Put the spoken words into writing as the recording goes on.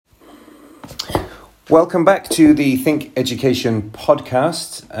Welcome back to the Think Education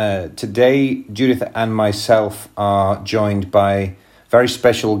podcast. Today, Judith and myself are joined by a very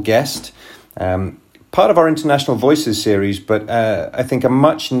special guest, part of our International Voices series, but I think a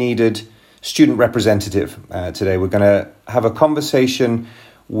much needed student representative. Today, we're going to have a conversation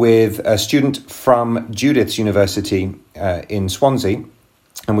with a student from Judith's University in Swansea,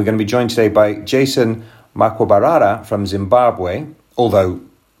 and we're going to be joined today by Jason Makwabarara from Zimbabwe, although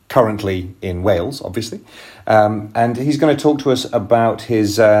currently in Wales, obviously. And he's going to talk to us about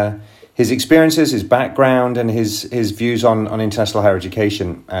his experiences, his background, and his views on international higher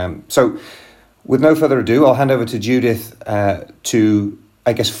education. So with no further ado, I'll hand over to Judith to,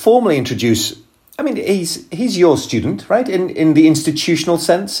 I guess, formally introduce. I mean, he's your student, right? In the institutional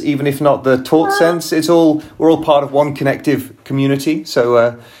sense, even if not the taught sense. We're all part of one connective community.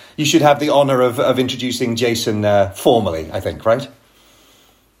 So you should have the honour of introducing Jason formally, I think, right?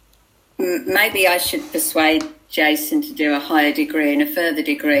 Maybe I should persuade Jason to do a higher degree and a further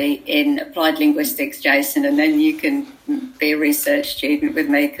degree in applied linguistics, Jason, and then you can be a research student with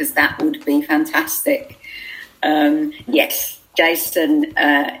me, because that would be fantastic. Yes, Jason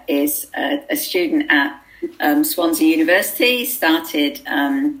is a student at Swansea University, started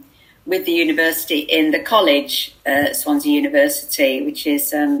with the university in the college, Swansea University, which is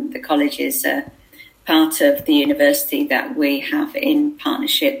the college is part of the university that we have in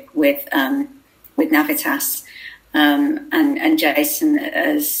partnership with Navitas, and Jason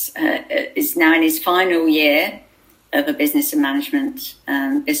is now in his final year of a business management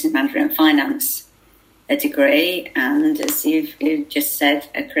and finance degree, and as you've just said,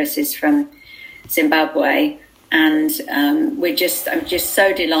 Chris is from Zimbabwe, and I'm just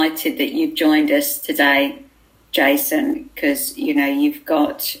so delighted that you've joined us today, Jason, because you've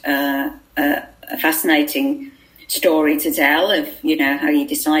got a fascinating story to tell of how you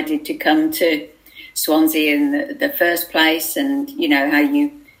decided to come to Swansea in the first place, and how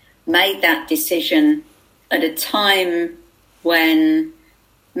you made that decision at a time when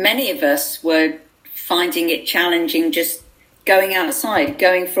many of us were finding it challenging just going outside,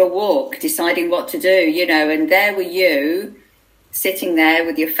 going for a walk, deciding what to do, and there were you sitting there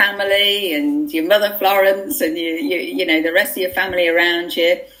with your family and your mother Florence and you the rest of your family around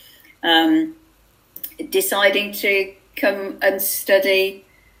you, deciding to come and study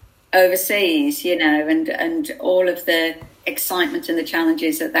overseas, and all of the excitement and the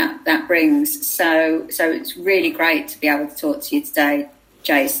challenges that brings. So it's really great to be able to talk to you today,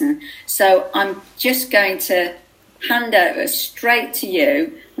 Jason. So I'm just going to hand over straight to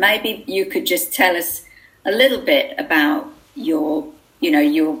you. Maybe you could just tell us a little bit about your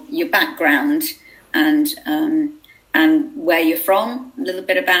background and where you're from, a little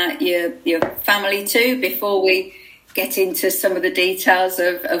bit about your family too, before we get into some of the details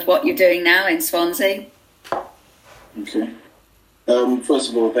of what you're doing now in Swansea. Okay. First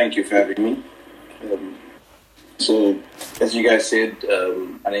of all, thank you for having me. So, as you guys said,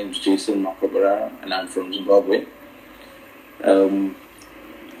 my name is Jason Makwabarara, and I'm from Zimbabwe.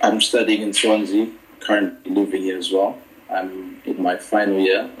 I'm studying in Swansea, currently living here as well. I'm in my final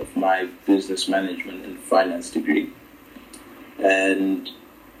year of my business management and finance degree. And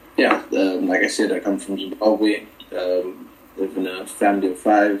like I said, I come from Zimbabwe, live in a family of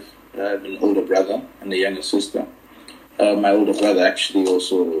 5. I have an older brother and a younger sister. My older brother actually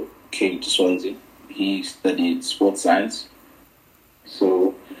also came to Swansea. He studied sports science.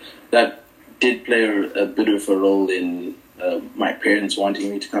 So that did play a bit of a role in my parents wanting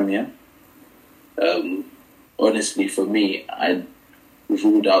me to come here. Honestly, for me, I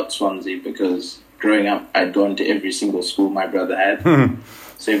ruled out Swansea because growing up, I'd gone to every single school my brother had.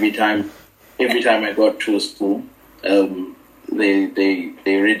 So every time I got to a school, they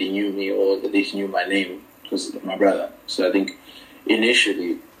already knew me, or at least knew my name because of my brother. So I think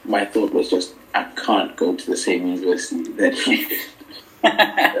initially my thought was just, I can't go to the same university that he did.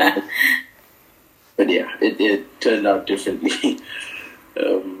 But yeah, it turned out differently.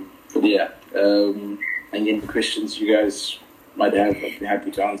 Any questions you guys might have, I'd be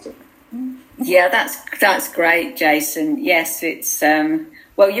happy to answer. Yeah, that's great, Jason. Yes, it's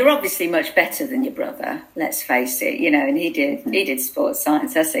well, you're obviously much better than your brother. Let's face it, and he did sports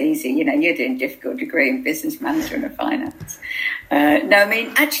science. That's easy, You're doing a difficult degree in business management and finance. No, I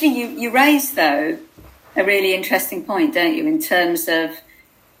mean, actually, you raised though a really interesting point, don't you? In terms of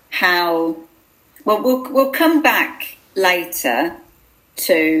how, well, we'll come back later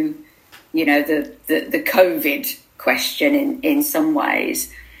to the COVID question in some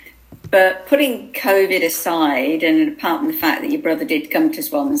ways. But putting COVID aside, and apart from the fact that your brother did come to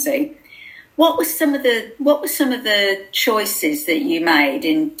Swansea, What were some of the choices that you made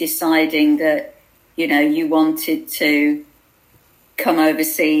in deciding that, you know, you wanted to come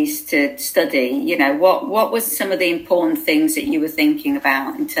overseas to study? You know, what was some of the important things that you were thinking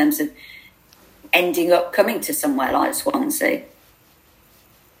about in terms of ending up coming to somewhere like Swansea?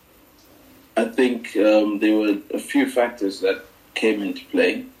 I think there were a few factors that came into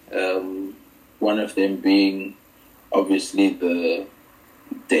play. One of them being obviously the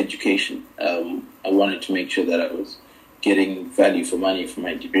education. I wanted to make sure that I was getting value for money for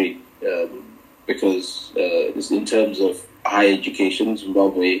my degree, because in terms of higher education,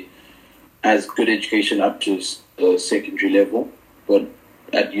 Zimbabwe has good education up to secondary level, but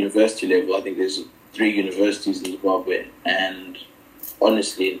at university level, I think there's 3 universities in Zimbabwe, and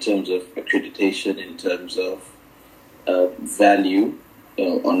honestly, in terms of accreditation, in terms of value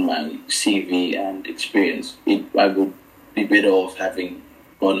on my CV and experience, I would be better off having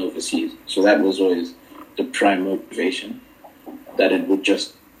gone overseas. So that was always the prime motivation, that it would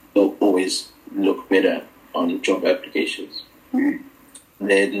just always look better on job applications. Mm.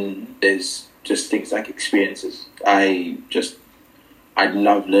 Then there's just things like experiences. I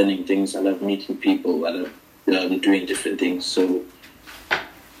love learning things. I love meeting people. I love doing different things. So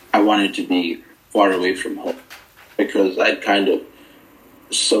I wanted to be far away from home, because I'd kind of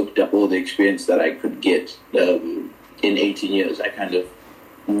soaked up all the experience that I could get. In 18 years, I kind of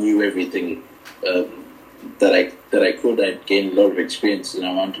knew everything that I could. I'd gained a lot of experience, and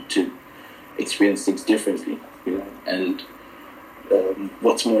I wanted to experience things differently, you know. And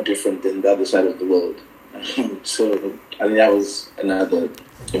what's more different than the other side of the world? So I think that was another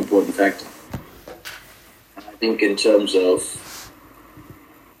important factor. I think in terms of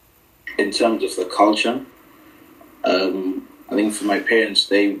the culture, I think for my parents,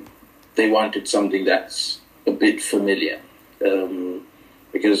 they wanted something that's a bit familiar,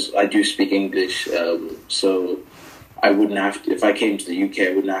 because I do speak English, so I wouldn't have to, if I came to the UK,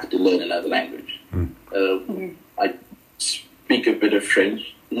 I wouldn't have to learn another language. I speak a bit of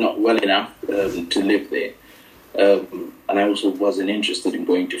French, not well enough to live there, and I also wasn't interested in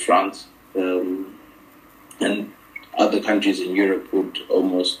going to France, and other countries in Europe would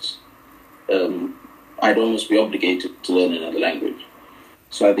almost, I'd almost be obligated to learn another language.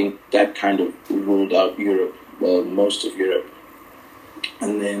 So I think that kind of ruled out Europe, most of Europe.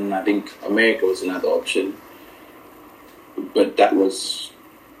 And then I think America was another option. But that was,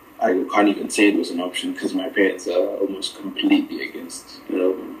 I can't even say it was an option, because my parents are almost completely against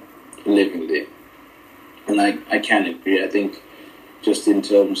living there. And I can agree. I think just in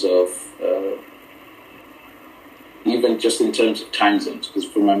terms of, even just in terms of time zones, because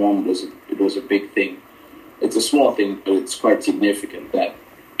for my mom it was a big thing. It's a small thing, but it's quite significant that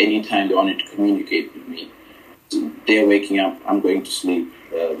anytime they wanted to communicate with me, they're waking up, I'm going to sleep,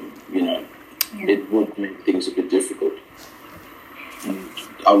 it would make things a bit difficult. And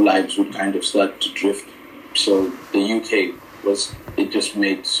our lives would kind of start to drift. So the UK it just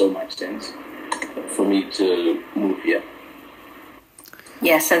made so much sense for me to move here.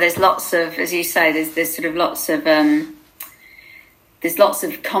 Yeah, so there's lots of, as you say, there's sort of lots of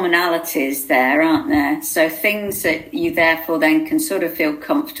commonalities there, aren't there? So things that you therefore then can sort of feel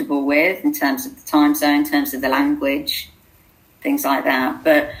comfortable with in terms of the time zone, in terms of the language, things like that.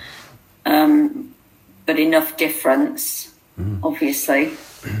 But enough difference, obviously.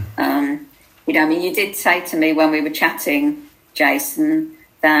 You did say to me when we were chatting, Jason,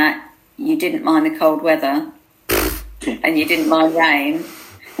 that you didn't mind the cold weather and you didn't mind rain.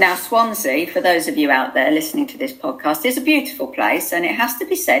 Now, Swansea, for those of you out there listening to this podcast, is a beautiful place, and it has to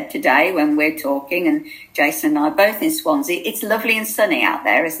be said today when we're talking, and Jason and I are both in Swansea, it's lovely and sunny out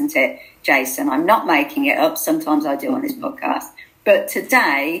there, isn't it, Jason? I'm not making it up. Sometimes I do on this podcast. But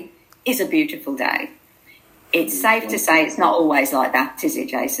today is a beautiful day. It's safe to say it's not always like that, is it,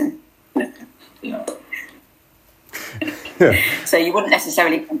 Jason? No. So you wouldn't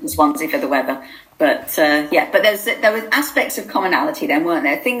necessarily come to Swansea for the weather. But but there were aspects of commonality then, weren't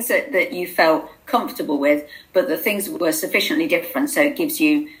there? Things that you felt comfortable with, but the things were sufficiently different, so it gives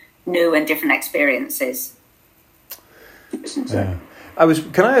you new and different experiences. Yeah. I was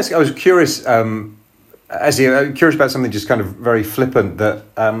curious, I'm curious about something just kind of very flippant, that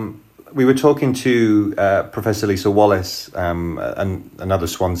we were talking to Professor Lisa Wallace, and another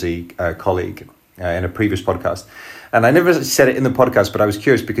Swansea colleague in a previous podcast. And I never said it in the podcast, but I was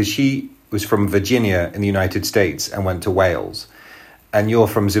curious because she was from Virginia in the United States and went to Wales. And you're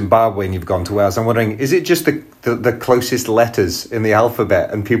from Zimbabwe and you've gone to Wales. I'm wondering, is it just the closest letters in the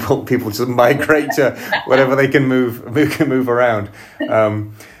alphabet, and people just migrate to whatever they can move around?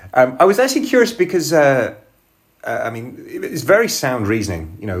 I was actually curious because I mean, it's very sound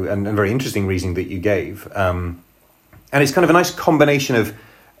reasoning, and very interesting reasoning that you gave. And it's kind of a nice combination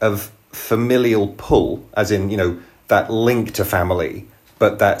of familial pull, as in, that link to family,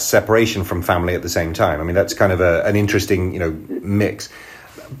 but that separation from family at the same time. I mean, that's kind of an interesting, mix.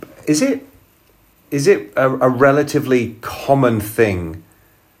 Is it a relatively common thing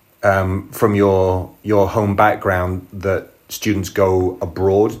from your home background that students go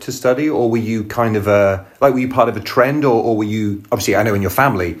abroad to study, or were you kind of were you part of a trend, or were you, obviously I know in your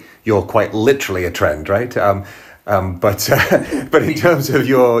family you're quite literally a trend, right? But in terms of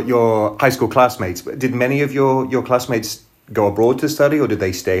your high school classmates, did many of your classmates go abroad to study, or did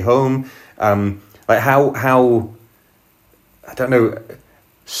they stay home? How I don't know,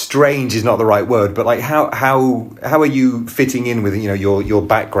 strange is not the right word, but how are you fitting in with your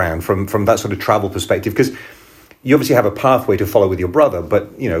background from that sort of travel perspective? Because you obviously have a pathway to follow with your brother, but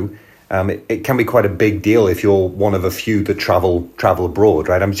it can be quite a big deal if you're one of a few that travel abroad,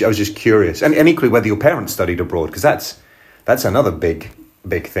 right? I was just curious, and equally whether your parents studied abroad, because that's another big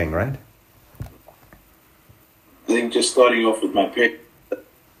thing, right? I think just starting off with my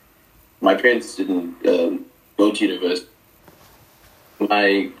parents didn't go to university.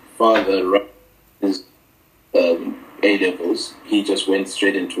 My father, his A-levels, he just went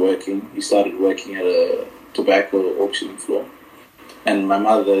straight into working. He started working at a tobacco auction floor. And my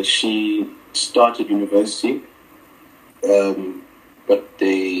mother, she started university, but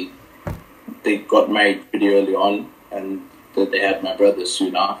they got married pretty early on, and they had my brother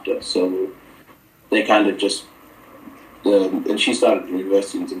soon after. So they kind of just, and she started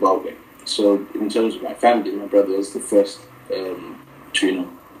university in Zimbabwe. So in terms of my family, my brother was the first to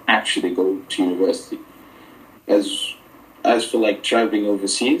actually go to university. As for like traveling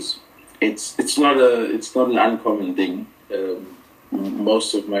overseas, it's not an uncommon thing.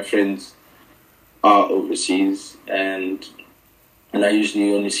 Most of my friends are overseas, and I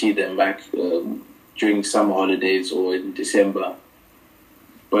usually only see them back during summer holidays or in December.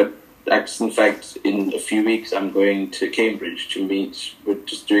 But in fact, in a few weeks, I'm going to Cambridge to meet. We're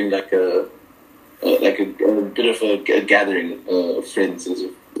just doing like a bit of a gathering of friends. There's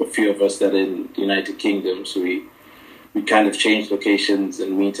a few of us that are in the United Kingdom, so we kind of change locations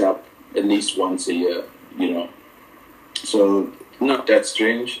and meet up at least once a year, So not that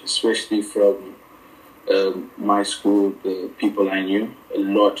strange, especially from my school, the people I knew. A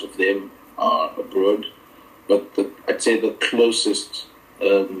lot of them are abroad, but I'd say the closest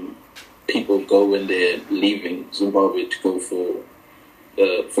people go when they're leaving Zimbabwe to go for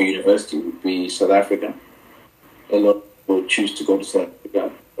university would be South Africa. A lot of people choose to go to South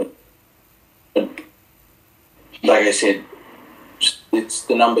Africa. But like I said,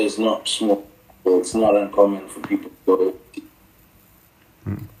 the number is not small. So it's not uncommon for people to go.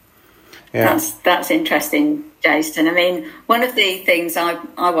 Yeah. That's interesting, Jason. I mean, one of the things I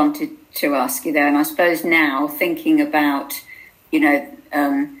wanted to ask you there, and I suppose now thinking about,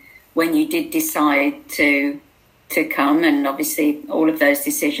 when you did decide to come, and obviously all of those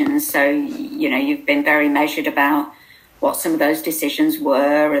decisions. So, you've been very measured about what some of those decisions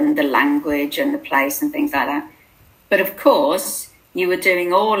were, and the language and the place and things like that. But of course, you were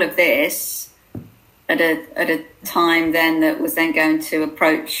doing all of this at a time then that was then going to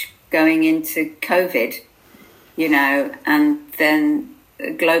approach going into COVID, and then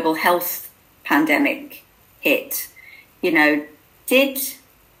a global health pandemic hit. Did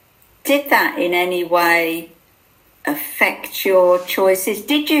that in any way affect your choices?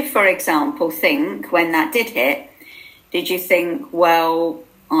 Did you, for example, think when that did hit, did you think, well,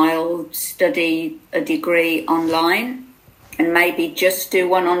 I'll study a degree online and maybe just do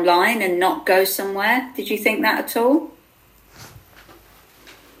one online and not go somewhere? Did you think that at all?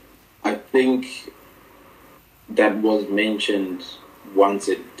 I think that was mentioned once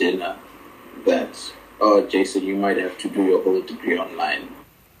at dinner that, oh, Jason, you might have to do your whole degree online.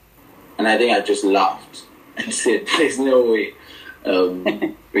 And I think I just laughed and said, there's no way.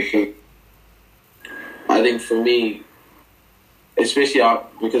 Because I think for me, especially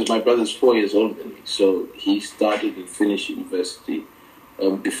because my brother's 4 years older than me, so he started and finished university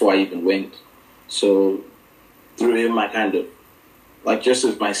before I even went. So through him, I kind of, like just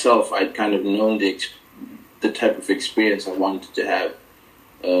as myself, I'd kind of known the type of experience I wanted to have.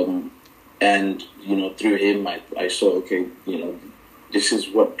 And, through him, I saw, okay, this is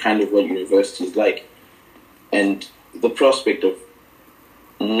what university is like. And the prospect of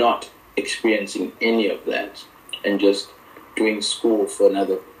not experiencing any of that and just doing school for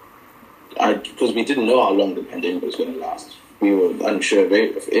another, because we didn't know how long the pandemic was going to last. We were unsure of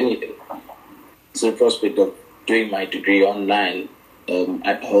anything. So the prospect of doing my degree online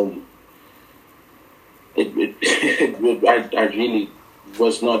at home, I really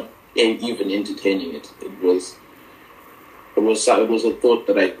was not even entertaining it. It was a thought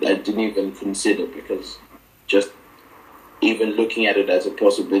that I didn't even consider, because just even looking at it as a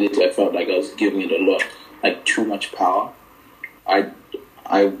possibility, I felt like I was giving it a lot, like too much power. I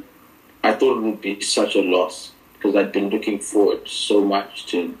thought it would be such a loss, because I'd been looking forward so much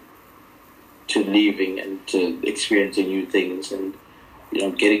to leaving and to experiencing new things, and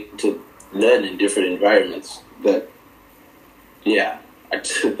getting to learn in different environments. That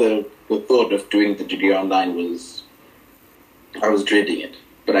the thought of doing the degree online I was dreading it,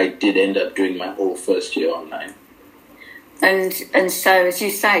 but I did end up doing my whole first year online. And so, as you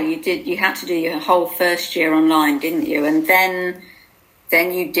say, you had to do your whole first year online, didn't you? And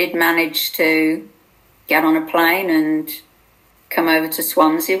then you did manage to get on a plane and come over to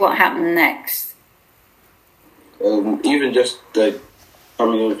Swansea. What happened next? Even just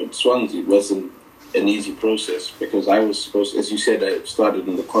coming over to Swansea wasn't an easy process, because I was supposed, as you said, I started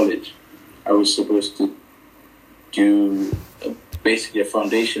in the college. I was supposed to do basically a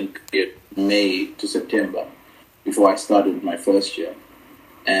foundation period, May to September, before I started my first year.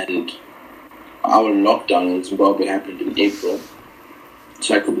 And our lockdown in Zimbabwe happened in April,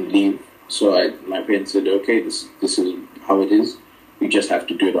 so I couldn't leave. So my parents said, okay, this is how it is. You just have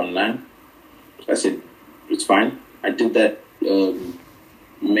to do it online. So I said, it's fine. I did that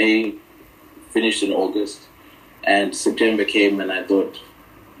May, finished in August, and September came, and I thought,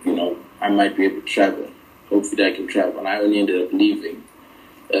 I might be able to travel. Hopefully I can travel. And I only ended up leaving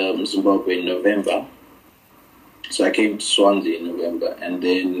Zimbabwe in November. So I came to Swansea in November, and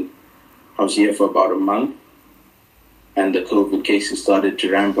then I was here for about a month, and the COVID cases started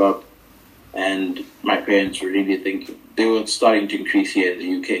to ramp up, and my parents were really thinking, they were starting to increase here in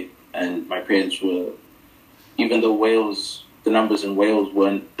the UK, and my parents were, even though the numbers in Wales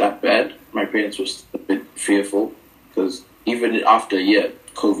weren't that bad, my parents were a bit fearful, because even after a year,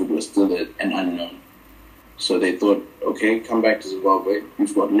 COVID was still an unknown. So they thought, okay, come back to Zimbabwe.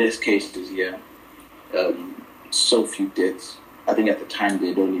 We've got less cases here, so few deaths. I think at the time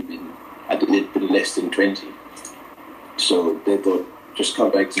they'd been less than 20. So they thought, just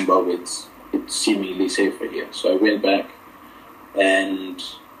come back to Zimbabwe. It's seemingly safer here. So I went back, and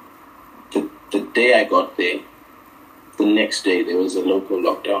the day I got there, the next day there was a local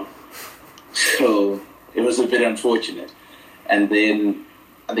lockdown. So it was a bit unfortunate. And then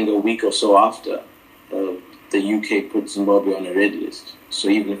I think a week or so after, the UK put Zimbabwe on a red list. So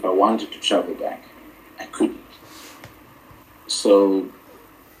even if I wanted to travel back, I couldn't. So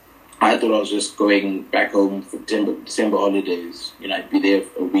I thought I was just going back home for December holidays. I'd be there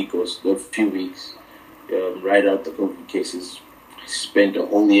for a week or so, a few weeks, ride out the COVID cases. I spent a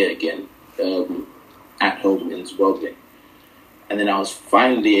whole year again at home in Zimbabwe. And then I was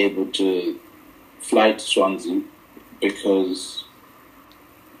finally able to fly to Swansea, because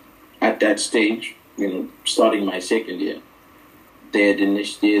at that stage, starting my second year, the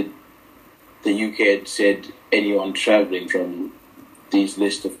UK had said anyone traveling from these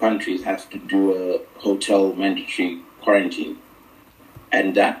list of countries has to do a hotel mandatory quarantine.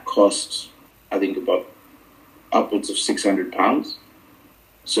 And that costs, I think, about upwards of £600.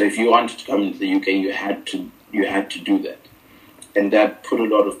 So if you wanted to come into the UK, you had to do that. And that put a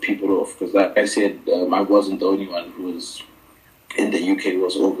lot of people off, because like I said, I wasn't the only one who was in the UK, who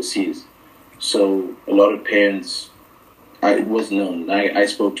was overseas. So a lot of parents, it was known. I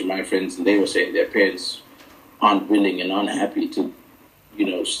spoke to my friends, and they were saying their parents aren't willing and aren't happy to,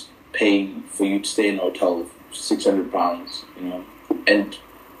 pay for you to stay in a hotel for £600, And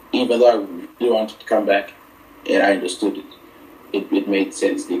even though I really wanted to come back, and I understood it. It made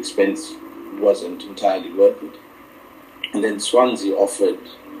sense. The expense wasn't entirely worth it. And then Swansea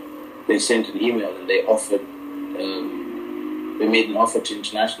they sent an email, and they offered, they made an offer to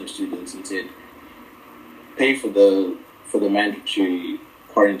international students and said, pay for the mandatory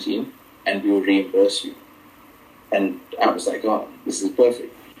quarantine and we will reimburse you. And I was like, oh, this is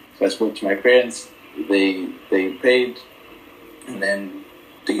perfect. So I spoke to my parents, they paid, and then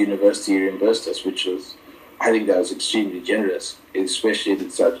the university reimbursed us, which was, I think that was extremely generous, especially in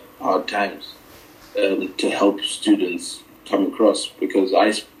such hard times, to help students come across, because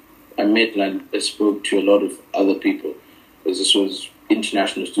I met and I spoke to a lot of other people, because this was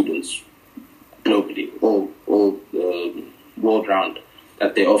international students globally, all world round,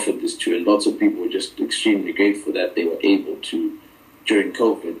 that they offered this to, and lots of people were just extremely grateful that they were able to, during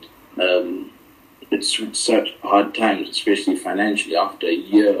COVID, it's such hard times, especially financially, after a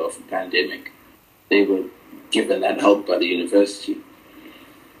year of a pandemic, they were given that help by the university.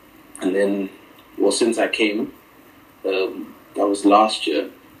 And then, well, since I came, that was last year,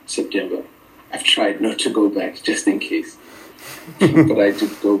 September, I've tried not to go back just in case. But I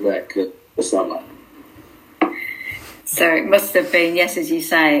did go back the summer. So it must have been, yes, as you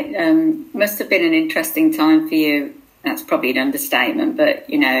say, must have been an interesting time for you. That's probably an understatement, but,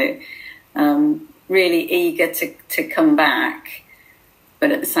 really eager to come back.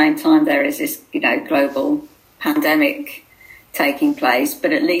 But at the same time, there is this, global pandemic taking place.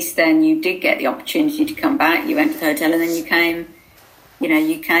 But at least then you did get the opportunity to come back. You went to the hotel and then you came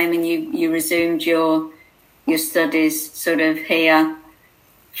and you resumed your studies sort of here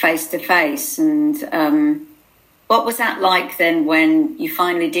face to face. And what was that like then when you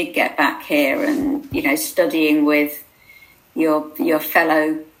finally did get back here and, studying with your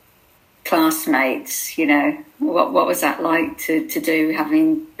fellow classmates, what was that like to do,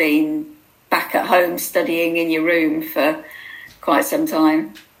 having been back at home studying in your room for quite some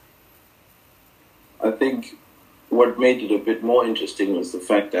time? I think what made it a bit more interesting was the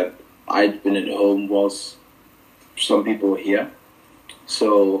fact that I'd been at home whilst some people were here.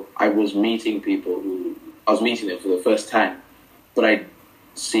 So I was meeting them for the first time, but I'd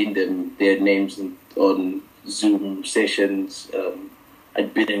seen their names on Zoom sessions.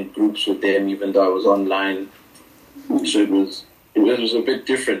 I'd been in groups with them, even though I was online. So it was a bit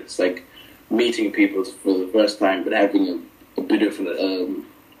different. It's like meeting people for the first time, but having a bit of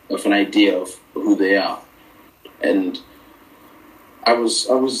an idea of who they are. And I was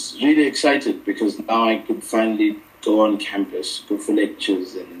really excited because now I could finally go on campus, go for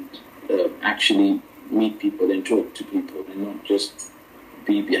lectures, and actually meet people and talk to people, and not just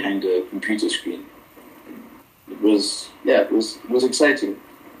be behind a computer screen. It was exciting.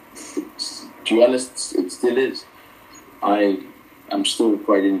 To be honest, it still is. I'm still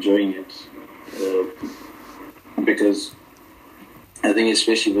quite enjoying it because I think,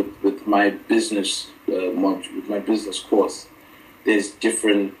 especially with my business module, with my business course, there's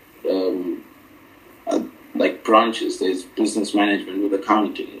different branches. There's business management with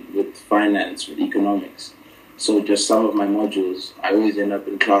accounting, with finance, with economics. So just some of my modules, I always end up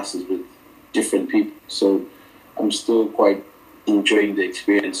in classes with different people. So I'm still quite enjoying the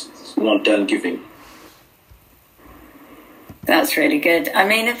experience. It's not done giving. That's really good. I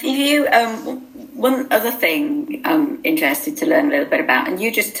mean, if you one other thing I'm interested to learn a little bit about, and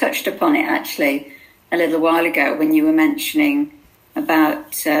you just touched upon it actually a little while ago when you were mentioning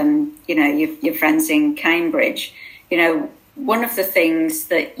about your friends in Cambridge. One of the things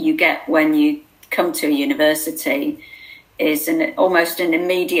that you get when you come to a university is almost an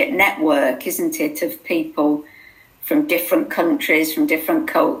immediate network, isn't it, of people from different countries, from different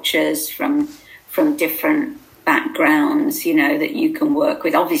cultures, from different backgrounds, that you can work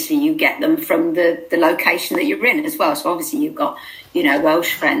with. Obviously, you get them from the location that you're in as well. So obviously you've got,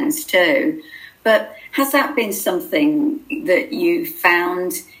 Welsh friends too. But has that been something that you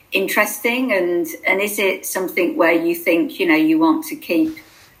found interesting? And is it something where you think, you want to keep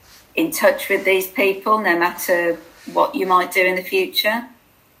in touch with these people no matter what you might do in the future?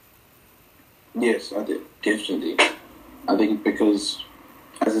 Yes, I do, definitely. I think because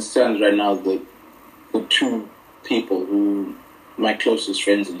as it stands right now, the two people who my closest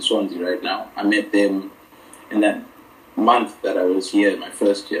friends in Swansea right now, I met them in that month that I was here, my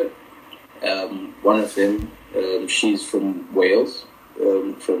first year. One of them, she's from Wales,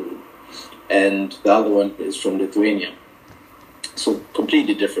 and the other one is from Lithuania. So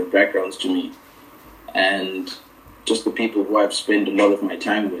completely different backgrounds to me. And just the people who I've spent a lot of my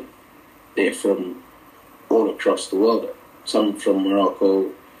time with, they're from all across the world. Some from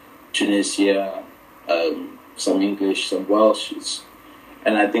Morocco, Tunisia, some English, some Welsh.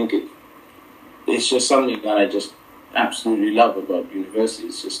 And I think it's just something that I just absolutely love about university.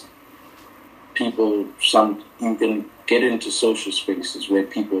 It's just people, you can get into social spaces where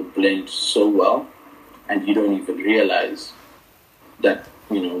people blend so well and you don't even realize that,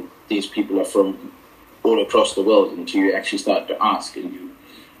 these people are from all across the world until you actually start to ask. And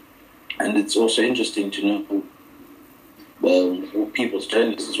it's also interesting to know people's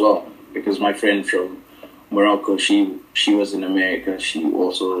journeys as well, because my friend from Morocco, she was in America. She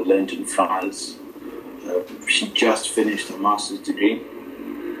also learned in France. She just finished her master's degree.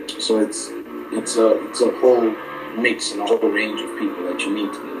 So it's a whole mix and a whole range of people that you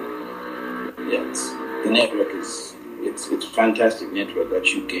meet. And the network it's a fantastic network that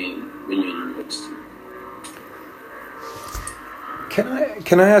you gain when you're in university.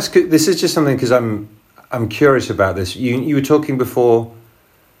 Can I ask? This is just something because I'm curious about this. You were talking before,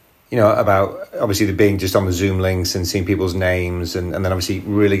 about obviously the being just on the Zoom links and seeing people's names, and then obviously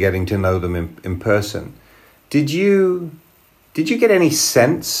really getting to know them in person. Did you get any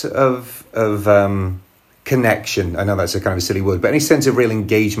sense of connection? I know that's a kind of a silly word, but any sense of real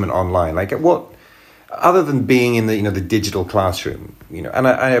engagement online? Like what, other than being in the, the digital classroom, and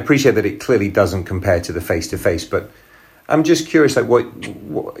I appreciate that it clearly doesn't compare to the face-to-face, but I'm just curious, like what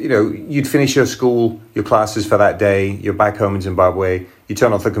you'd finish your classes for that day, you're back home in Zimbabwe, you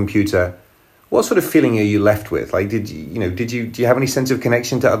turn off the computer. What sort of feeling are you left with? Like, do you have any sense of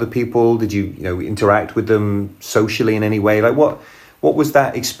connection to other people? Did you, interact with them socially in any way? Like, what was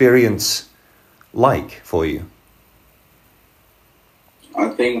that experience like for you? I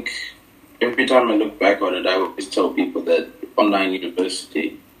think every time I look back on it, I always tell people that online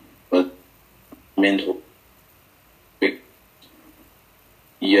university was mental.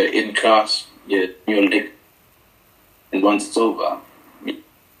 You're in class, you're lit, and once it's over,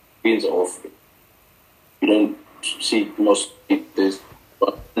 it's off. You don't see most people. There's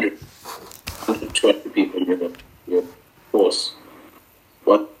about 100, 200 people in your course.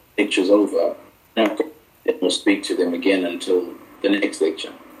 What lecture's over, now I will speak to them again until the next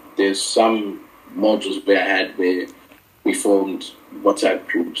lecture. There's some modules where we formed WhatsApp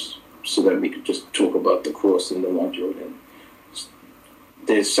groups so that we could just talk about the course in the module. And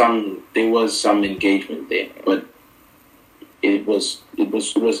there was some engagement there, but it was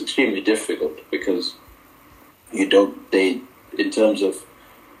extremely difficult because in terms of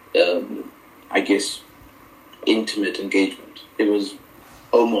I guess intimate engagement, it was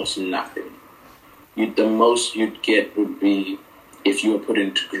almost nothing. The most you'd get would be if you were put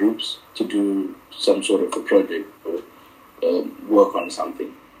into groups to do some sort of a project or work on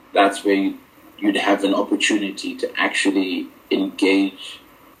something. That's where you'd have an opportunity to actually engage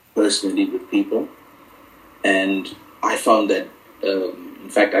personally with people. And I found that, in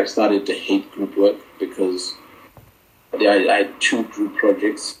fact, I started to hate group work because I had 2 group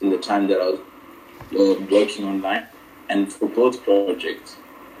projects in the time that I was working online. And for both projects,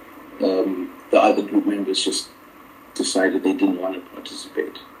 the other group members just decided they didn't want to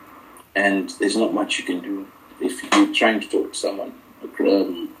participate. And there's not much you can do. If you're trying to talk to someone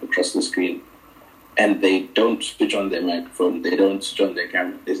across the screen and they don't switch on their microphone, they don't switch on their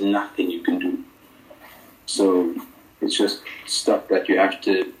camera, there's nothing you can do. So it's just stuff that you have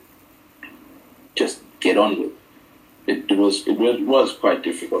to just get on with. It was quite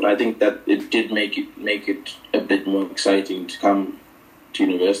difficult. I think that it did make it a bit more exciting to come to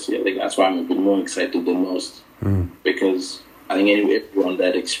university. I think that's why I'm a bit more excited than most, because I think everyone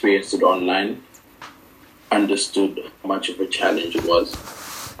that experienced it online understood how much of a challenge it was.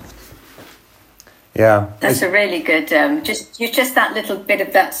 Yeah, that's a really good. Just that little bit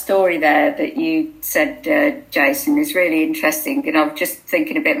of that story there that you said, Jason, is really interesting. And I'm just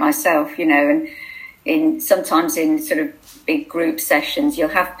thinking a bit myself, and sometimes in sort of big group sessions, you'll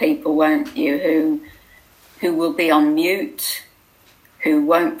have people, won't you, who will be on mute, who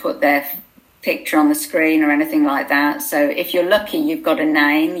won't put their picture on the screen or anything like that. So if you're lucky, you've got a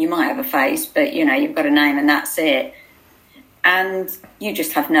name. You might have a face, but you've got a name and that's it. And you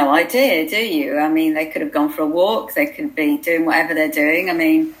just have no idea, do you? I mean, they could have gone for a walk. They could be doing whatever they're doing. I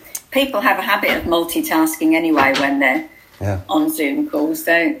mean, people have a habit of multitasking anyway when they're on Zoom calls,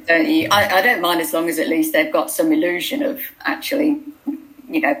 don't you? I don't mind as long as at least they've got some illusion of actually,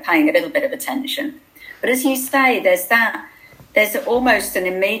 paying a little bit of attention. But as you say, there's almost an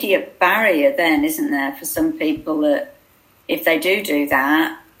immediate barrier then, isn't there, for some people that if they do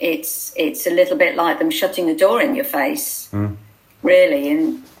that, it's a little bit like them shutting the door in your face, really.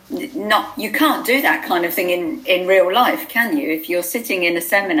 And you can't do that kind of thing in real life, can you? If you're sitting in a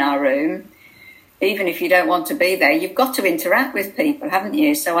seminar room, even if you don't want to be there, you've got to interact with people, haven't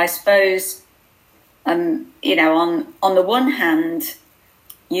you? So I suppose, on the one hand,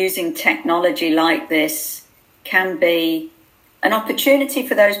 using technology like this can be an opportunity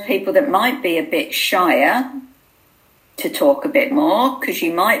for those people that might be a bit shyer to talk a bit more, because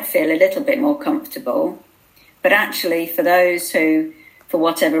you might feel a little bit more comfortable. But actually, for those who, for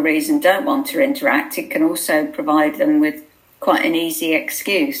whatever reason, don't want to interact, it can also provide them with quite an easy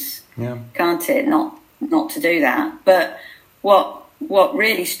excuse, can't it, not to do that? But what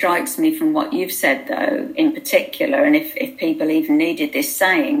really strikes me from what you've said, though, in particular, and if people even needed this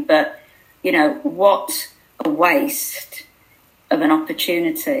saying, but, what a waste of an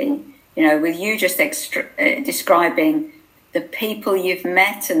opportunity, with you just describing the people you've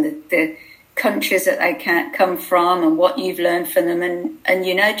met and the countries that they can't come from and what you've learned from them and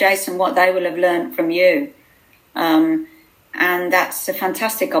Jason, what they will have learned from you. And that's a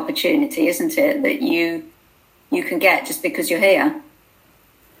fantastic opportunity, isn't it, that you can get just because you're here.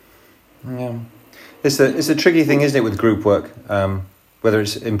 Yeah. It's a tricky thing, isn't it, with group work, whether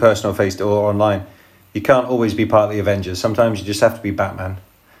it's in person or face or online. You can't always be part of the Avengers. Sometimes you just have to be Batman.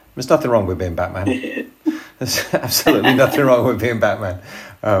 There's nothing wrong with being Batman. There's absolutely nothing wrong with being Batman.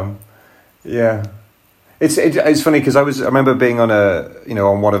 Yeah. It's funny because I remember being on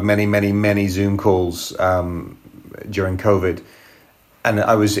on one of many Zoom calls during COVID, and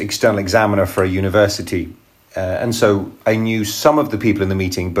I was external examiner for a university, and so I knew some of the people in the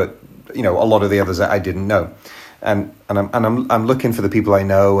meeting, but a lot of the others I didn't know, and I'm looking for the people I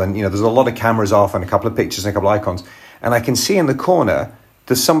know, and there's a lot of cameras off and a couple of pictures and a couple of icons, and I can see in the corner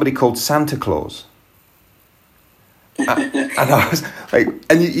there's somebody called Santa Claus. And I was like,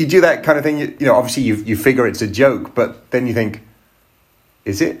 and you do that kind of thing, obviously you figure it's a joke, but then you think,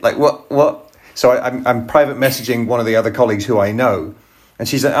 is it? Like, what? So I'm private messaging one of the other colleagues who I know, and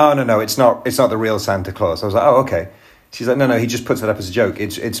she's like, oh, no, it's not the real Santa Claus. I was like, oh, okay. She's like, no, he just puts it up as a joke.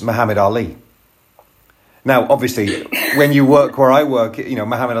 It's Muhammad Ali. Now, obviously, when you work where I work,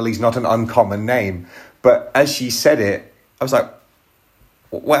 Muhammad Ali's not an uncommon name, but as she said it, I was like,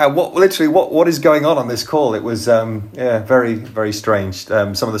 wow, what is going on this call? It was, very, very strange.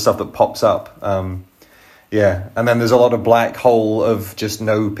 Some of the stuff that pops up. And then there's a lot of black hole of just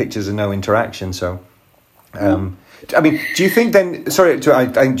no pictures and no interaction. So, do you think then, sorry,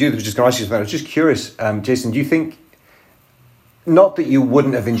 Judith was just going to ask you something. I was just curious, Jason, do you think, not that you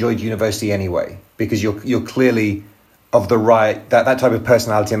wouldn't have enjoyed university anyway, because you're clearly of the right, that type of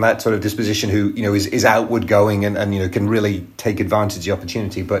personality and that sort of disposition who, is outward going and can really take advantage of the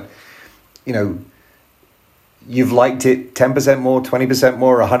opportunity. But, you've liked it 10% more, 20%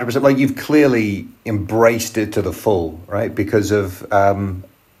 more, 100%. Like, you've clearly embraced it to the full, right? Because of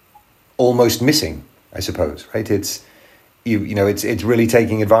almost missing, I suppose, right? It's, it's really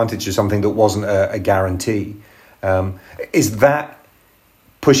taking advantage of something that wasn't a guarantee. Is that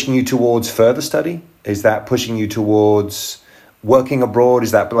pushing you towards further study? Is that pushing you towards working abroad?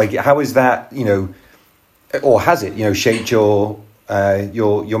 Is that how is that, or has it, shaped your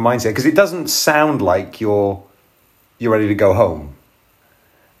mindset? Because it doesn't sound like you're ready to go home.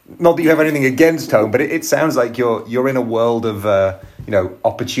 Not that you have anything against home, but it sounds like you're in a world of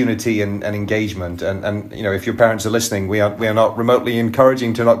opportunity and engagement. And if your parents are listening, we are not remotely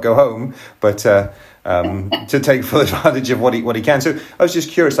encouraging to not go home, but to take full advantage of what he can. So I was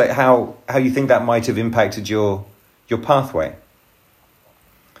just curious, like how you think that might have impacted your pathway.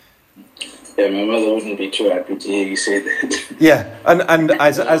 Yeah, my mother wouldn't be too happy to hear you say that. Yeah, and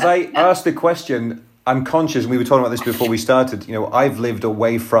as I asked the question, I'm conscious, and we were talking about this before we started, I've lived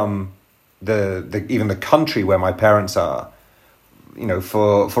away from the even the country where my parents are,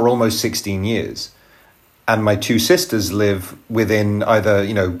 for almost 16 years. And my two sisters live within either,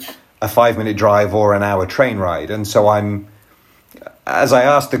 a 5-minute drive or an hour train ride. And so as I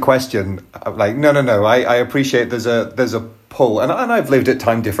asked the question, I'm like, no, I appreciate there's a pull. And I've lived at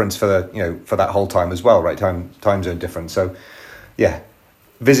time difference for that whole time as well, right? Time zone difference. So yeah,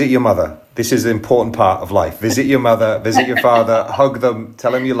 visit your mother. This is the important part of life. Visit your mother, visit your father, hug them,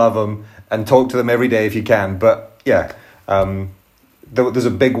 tell them you love them, and talk to them every day if you can. But yeah, there's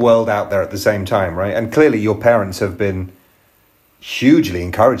a big world out there at the same time, right? And clearly your parents have been hugely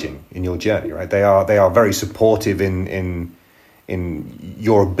encouraging in your journey, right? They are very supportive in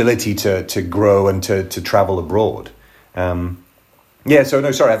your ability to grow and to travel abroad. So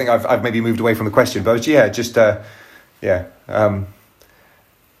no, sorry, I think I've maybe moved away from the question, but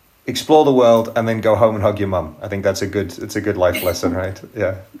explore the world and then go home and hug your mum. I think it's a good life lesson, right?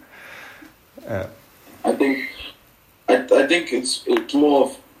 Yeah. I think it's more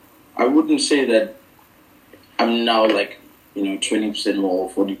of, I wouldn't say that I'm now like 20% more,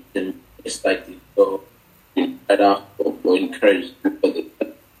 40% less likely to go better or encouraged.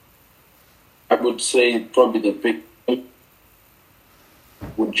 I would say probably the big thing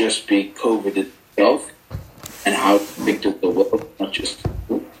would just be COVID itself and how it affected the world, not just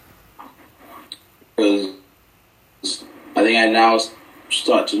people. Because I think I now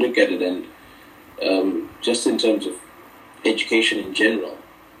start to look at it and just in terms of education in general,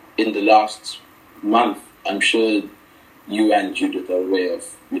 in the last month, I'm sure you and Judith are aware of,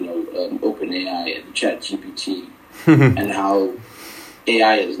 OpenAI and ChatGPT and how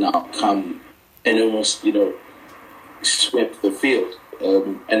AI has now come and almost, swept the field.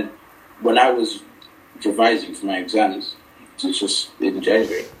 And when I was revising for my exams, just in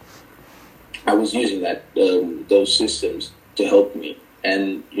January, I was using those systems to help me.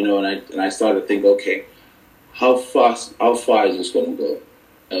 And, and I started to think, okay, how far is this going to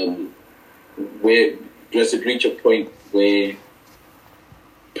go? Where does it reach a point where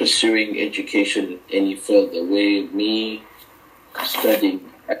pursuing education any further, where me studying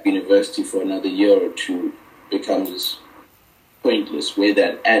at university for another year or two becomes pointless, where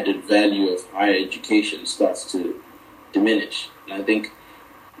that added value of higher education starts to diminish? And I think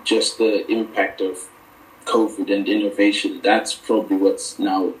just the impact of COVID and innovation, that's probably what's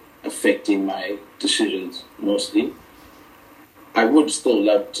now affecting my decisions mostly. I would still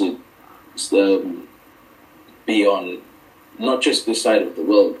love to be on not just this side of the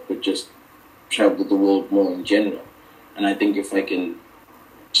world, but just travel the world more in general. And I think if I can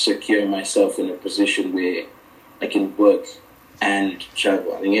secure myself in a position where I can work and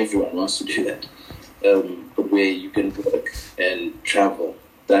travel, I think everyone wants to do that, but where you can work and travel,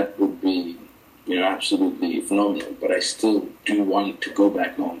 that would be, absolutely phenomenal. But I still do want to go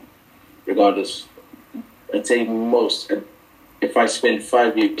back home, regardless. I'd say if I spend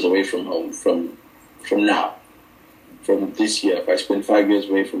 5 years away from home, from now, from this year, if I spend 5 years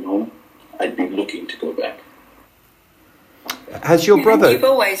away from home, I'd be looking to go back. Has your brother... You've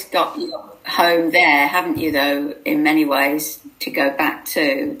always got your home there, haven't you, though, in many ways, to go back to.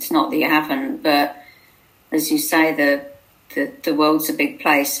 It's not that you haven't, but as you say, the world's a big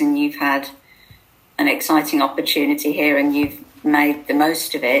place, and you've had an exciting opportunity here, and you've made the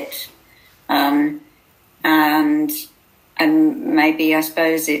most of it. And maybe, I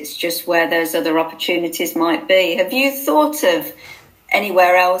suppose, it's just where those other opportunities might be. Have you thought of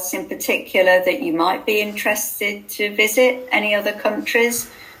anywhere else in particular that you might be interested to visit? Any other countries?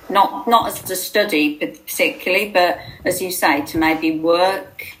 Not as a study particularly, but as you say, to maybe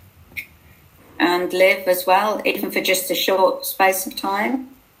work and live as well, even for just a short space of time?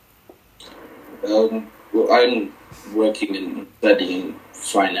 Well, I'm working and studying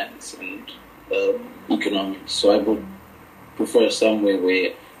finance and economics, so I would prefer somewhere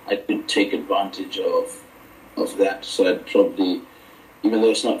where I could take advantage of that. So I'd probably, even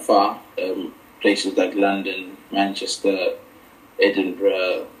though it's not far, places like London, Manchester,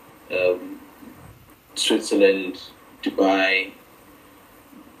 Edinburgh, Switzerland, Dubai,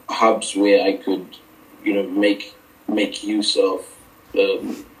 hubs where I could, make use of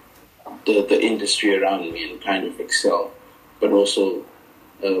the industry around me and kind of excel, but also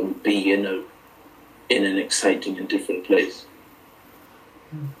be in an exciting and different place.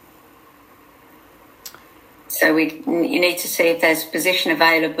 So you need to see if there's a position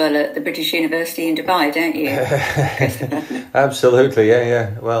available at the British University in Dubai, don't you? Absolutely,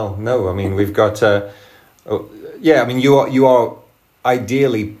 yeah. Well, no, I mean, we've got... you are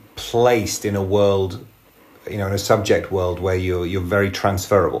ideally placed in a world, in a subject world where you're very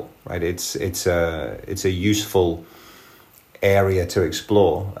transferable, right? It's a useful area to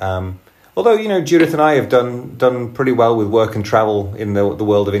explore. Although, Judith and I have done pretty well with work and travel in the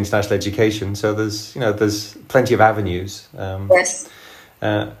world of international education, so there's plenty of avenues. Yes.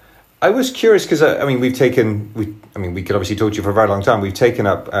 I was curious because we could obviously talk to you for a very long time. We've taken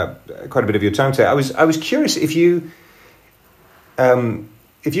up quite a bit of your time today. I was curious if you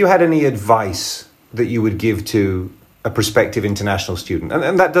had any advice that you would give to a prospective international student,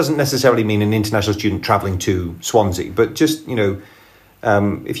 and that doesn't necessarily mean an international student traveling to Swansea, but just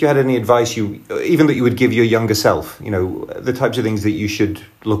if you had any advice, even that you would give your younger self, the types of things that you should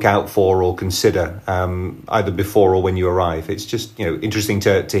look out for or consider, either before or when you arrive. It's just, interesting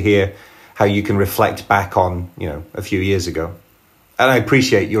to hear how you can reflect back on, a few years ago. And I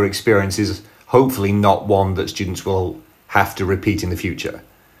appreciate your experience is hopefully not one that students will have to repeat in the future.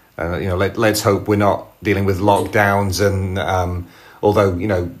 Let's hope we're not dealing with lockdowns and,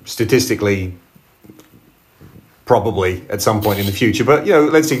 although, statistically, probably at some point in the future, but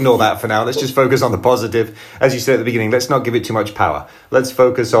let's ignore that for now. Let's just focus on the positive. As you said at the beginning, let's not give it too much power. Let's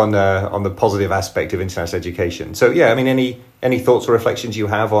focus on the positive aspect of international education. So any thoughts or reflections you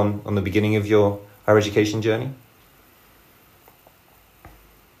have on the beginning of your higher education journey?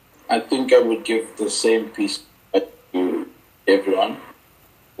 I think I would give the same piece to everyone,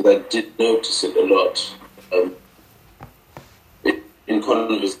 but I did notice it a lot in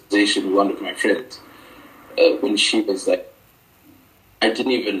conversation with one of my friends. When she was like, I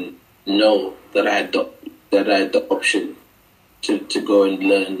didn't even know that I had the option to go and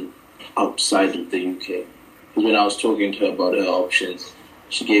learn outside of the UK. Because when I was talking to her about her options,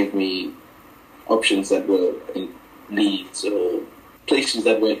 she gave me options that were in Leeds or places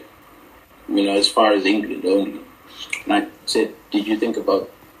that were, as far as England only. And I said, did you think about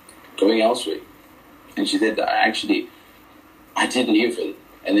going elsewhere? And she said that I didn't even.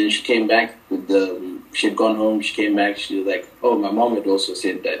 And then she came back she had gone home, she came back, she was like, oh, my mom had also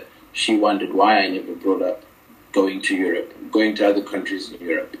said that she wondered why I never brought up going to Europe, going to other countries in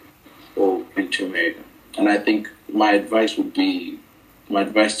Europe, or going to America. And I think my advice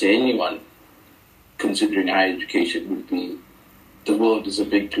to anyone considering higher education would be, the world is a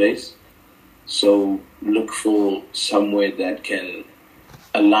big place, so look for somewhere that can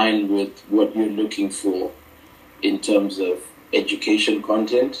align with what you're looking for in terms of education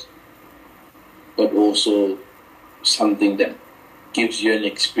content, but also something that gives you an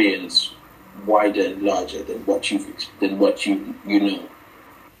experience wider and larger than what you know,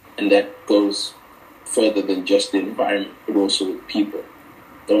 and that goes further than just the environment, but also with people.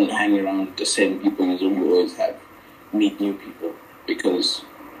 Don't hang around the same people you always have. Meet new people, because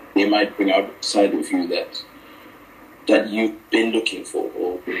they might bring out a side of you that you've been looking for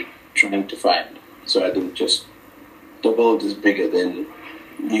or been trying to find. So I think just the world is bigger than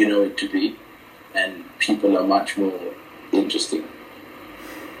you know it to be, and people are much more interesting.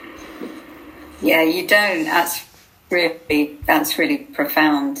 Yeah, you don't. That's really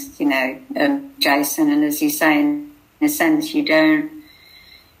profound, Jason. And as you say, in a sense, you don't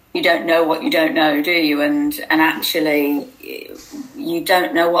know what you don't know, do you? And actually, you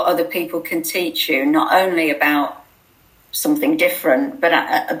don't know what other people can teach you, not only about something different, but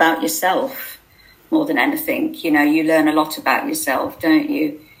about yourself more than anything. You learn a lot about yourself, don't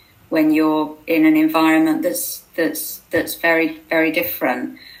you, when you're in an environment that's very, very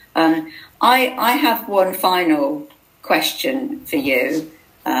different. I have one final question for you.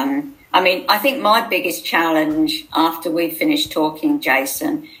 I think my biggest challenge after we finish talking,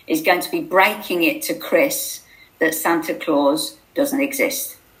 Jason, is going to be breaking it to Chris that Santa Claus doesn't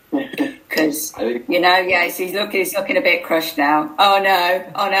exist. Because, yes, he's looking a bit crushed now. Oh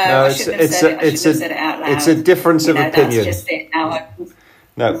no, I shouldn't have said it out loud. It's a difference of opinion. That's just it.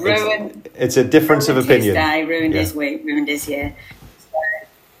 Now it's a difference of opinion. Ruined his day, ruined his week, ruined his year.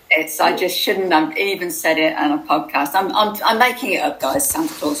 I just shouldn't have even said it on a podcast. I'm making it up, guys.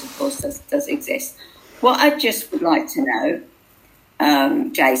 Santa Claus, of course, does exist. What I just would like to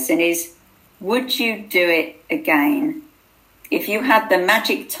know, Jason, is would you do it again? If you had the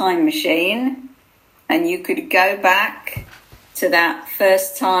magic time machine and you could go back to that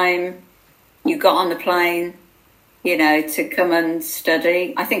first time you got on the plane, to come and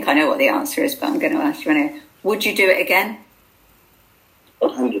study. I think I know what the answer is, but I'm going to ask you anyway. Would you do it again?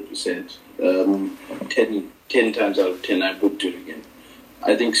 100%. 10 times out of 10, I would do it again.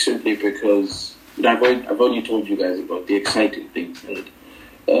 I think simply because I've only told you guys about the exciting things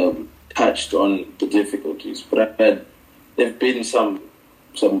and touched on the difficulties, but there've been some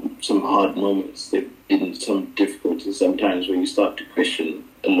hard moments. There've been some difficulties sometimes where you start to question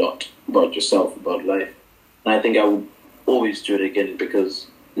a lot about yourself, about life. And I think I would always do it again, because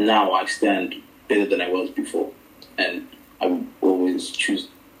now I stand better than I was before, and I would always choose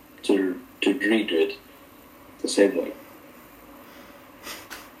to redo it the same way.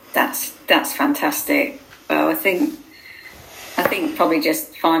 That's fantastic. Well, I think probably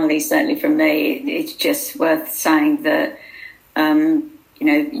just finally, certainly from me, it's just worth saying that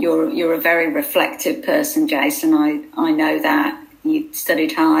you're a very reflective person, Jason. I know that. You've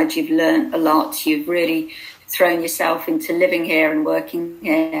studied hard, you've learned a lot, you've really thrown yourself into living here and working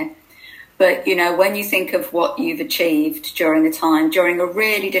here. But, when you think of what you've achieved during a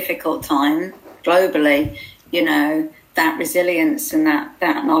really difficult time globally, that resilience and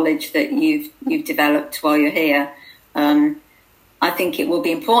that knowledge that you've developed while you're here, I think it will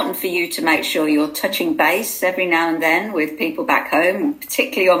be important for you to make sure you're touching base every now and then with people back home,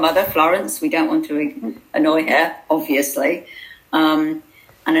 particularly your mother, Florence. We don't want to annoy her, obviously. And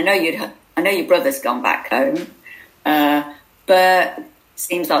I know your brother's gone back home, but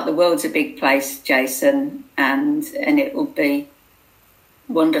seems like the world's a big place, Jason, and it will be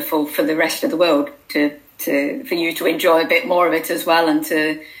wonderful for the rest of the world for you to enjoy a bit more of it as well, and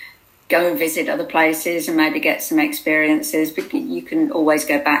to go and visit other places and maybe get some experiences. But you can always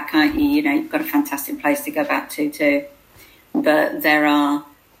go back, can't you? You've got a fantastic place to go back to too. But there are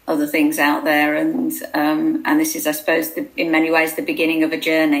other things out there, and this is, I suppose, in many ways the beginning of a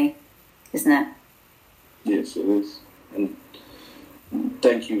journey, isn't it? Yes, it is. And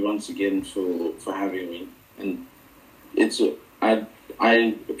thank you once again for having me. And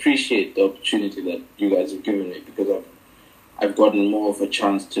I appreciate the opportunity that you guys have given me, because I've gotten more of a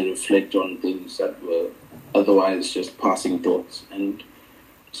chance to reflect on things that were otherwise just passing thoughts. And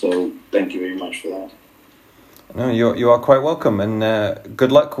so thank you very much for that. No, you are quite welcome, and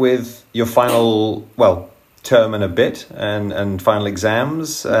good luck with your final term and a bit, and final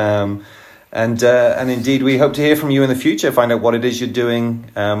exams. And indeed, we hope to hear from you in the future. Find out what it is you're doing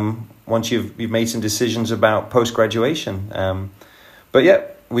once you've made some decisions about post graduation. But yeah,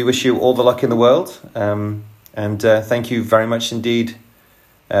 we wish you all the luck in the world, and thank you very much indeed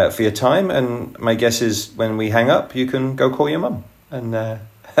for your time. And my guess is when we hang up, you can go call your mum, and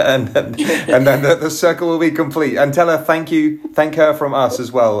then the circle will be complete. And tell her thank her from us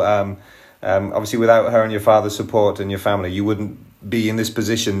as well. Obviously, without her and your father's support and your family, you wouldn't be in this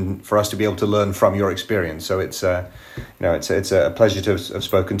position for us to be able to learn from your experience. So it's it's a pleasure to have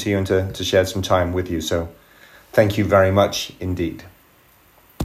spoken to you and to share some time with you. So thank you very much indeed.